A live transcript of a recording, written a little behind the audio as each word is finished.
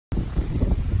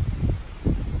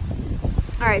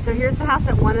right, so here's the house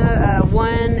at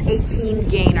 118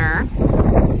 Gaynor.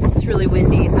 It's really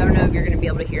windy, so I don't know if you're gonna be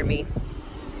able to hear me.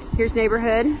 Here's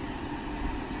neighborhood.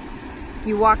 If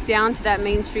you walk down to that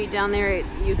main street down there,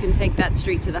 you can take that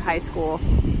street to the high school.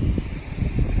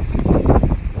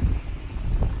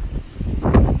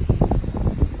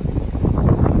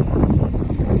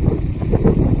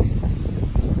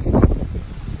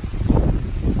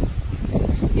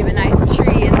 You have a nice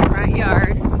tree in the front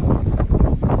yard.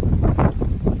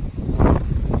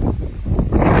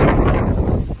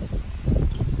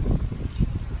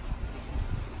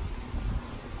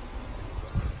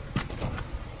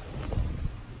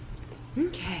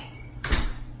 Okay.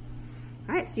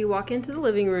 All right, so you walk into the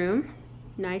living room.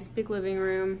 Nice big living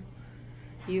room.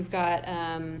 You've got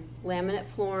laminate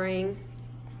flooring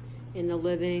in the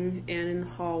living and in the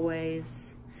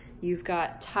hallways. You've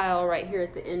got tile right here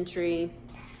at the entry,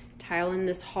 tile in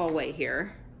this hallway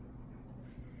here.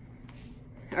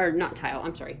 Or not tile,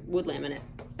 I'm sorry, wood laminate.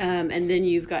 And then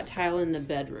you've got tile in the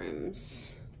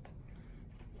bedrooms.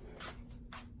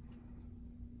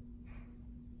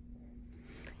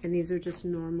 And these are just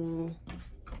normal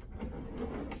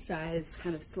sized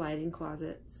kind of sliding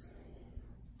closets.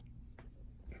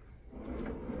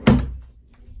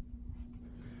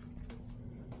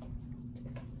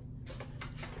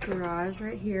 Garage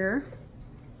right here.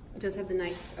 It does have the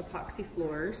nice epoxy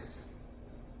floors.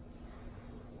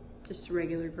 Just a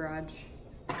regular garage.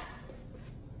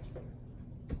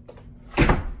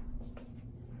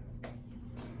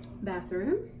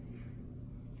 Bathroom.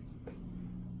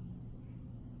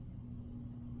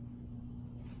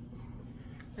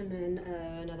 And then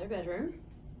another bedroom.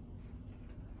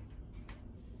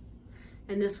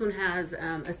 And this one has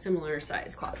a similar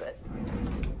size closet.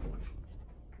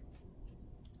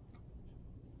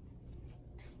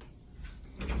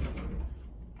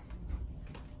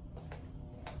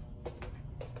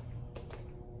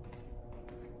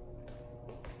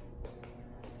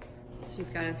 So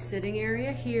you've got a sitting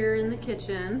area here in the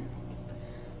kitchen,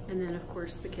 and then of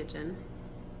course the kitchen.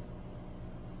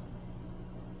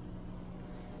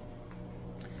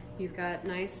 You've got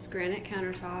nice granite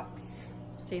countertops,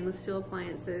 stainless steel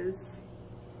appliances,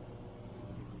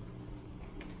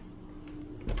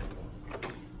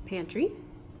 pantry,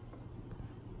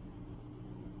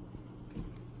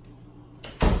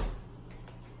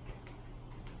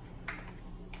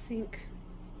 sink,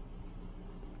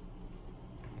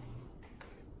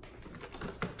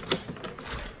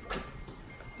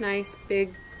 nice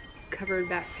big covered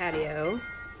back patio.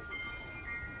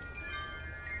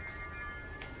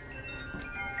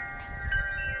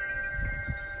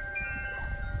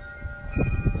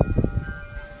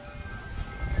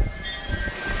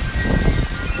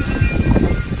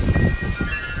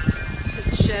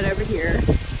 Shed over here.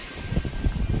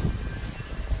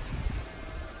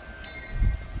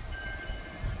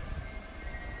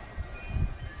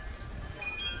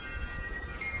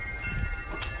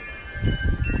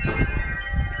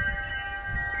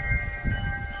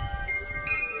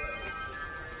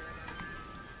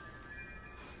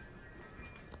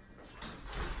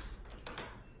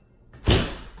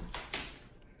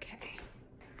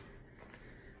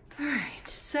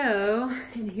 So,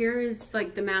 and here is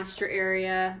like the master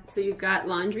area. So you've got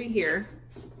laundry here.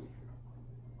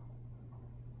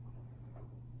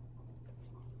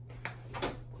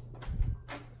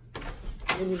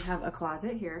 And you have a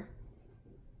closet here.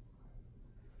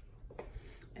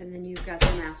 And then you've got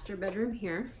the master bedroom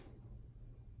here.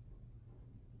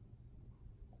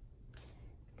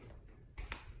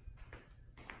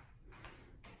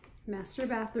 Master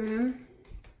bathroom.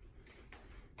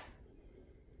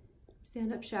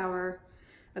 Stand-up shower,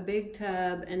 a big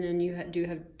tub, and then you do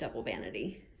have double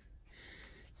vanity.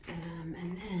 And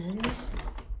then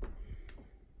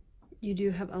you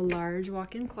do have a large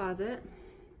walk-in closet.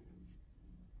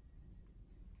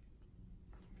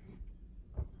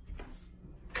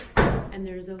 And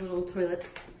there's a little toilet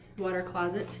water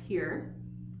closet here.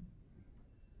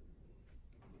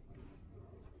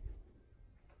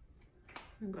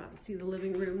 I'll go out and see the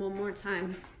living room one more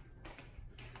time.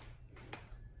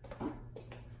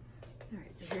 All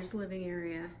right, so here's the living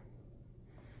area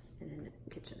and then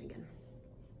the kitchen again.